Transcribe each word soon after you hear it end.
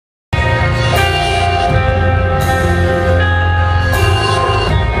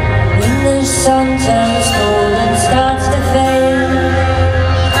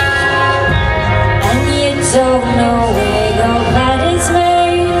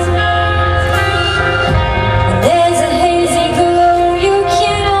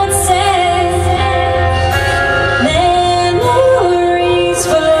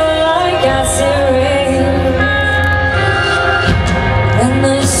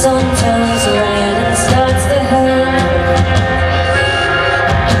sun turns red and starts to hurt.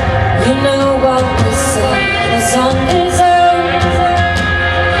 You know what we say is undeserved.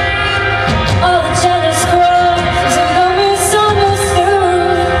 All the jealous cries and the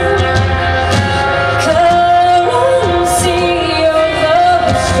misunderstood. Currency of love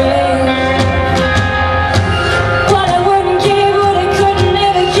is strange. What I wouldn't give, what I could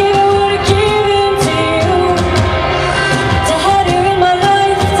never give, I would have given to you. To have you in my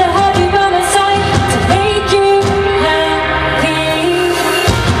life, to have you by my side, to make you happy.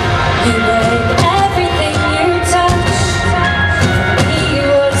 You break everything you touch. For me it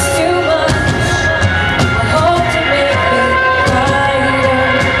was too much. I hope to make it brighter,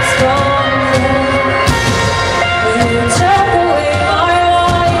 stronger. You took away my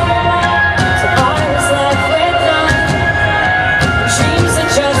life, so I was left with none. Dreams that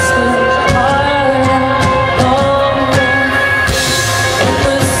just grew harder, longer.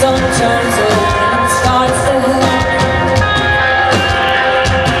 The sun turned